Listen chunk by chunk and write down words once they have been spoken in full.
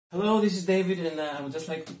Hello, this is David, and I would just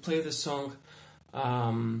like to play the song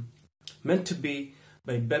Meant to Be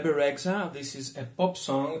by Bebe Rexha. This is a pop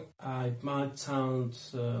song. It might sound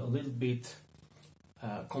a little bit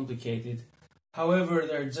complicated. However,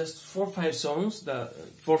 there are just four or five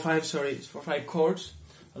chords.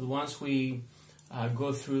 But once we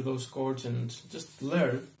go through those chords and just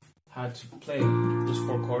learn how to play those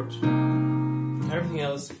four chords, everything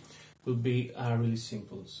else will be really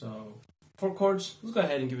simple. So, four chords, let's go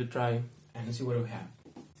ahead and give it a try and see what we have.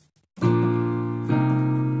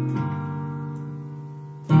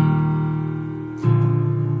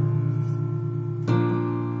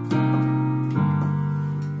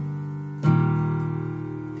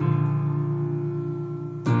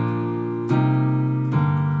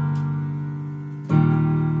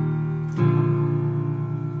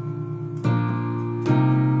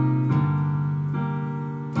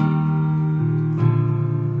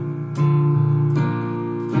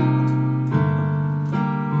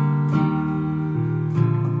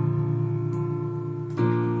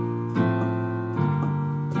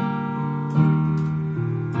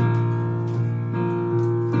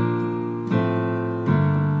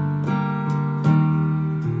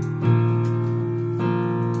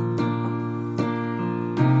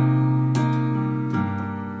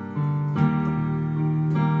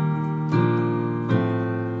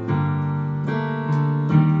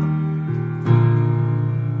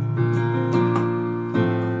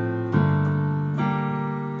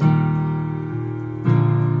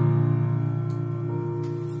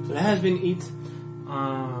 That has been it.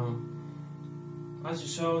 As you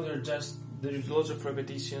saw, there's lots of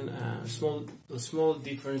repetition, a small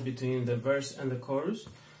difference between the verse and the chorus,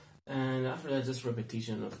 and after that just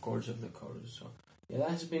repetition of chords of the chorus. So yeah,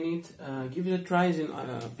 that has been it. Give it a try. It's in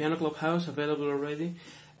Piano Clubhouse, available already,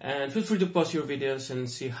 and feel free to post your videos and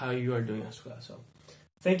see how you are doing as well. So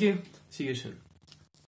thank you. See you soon.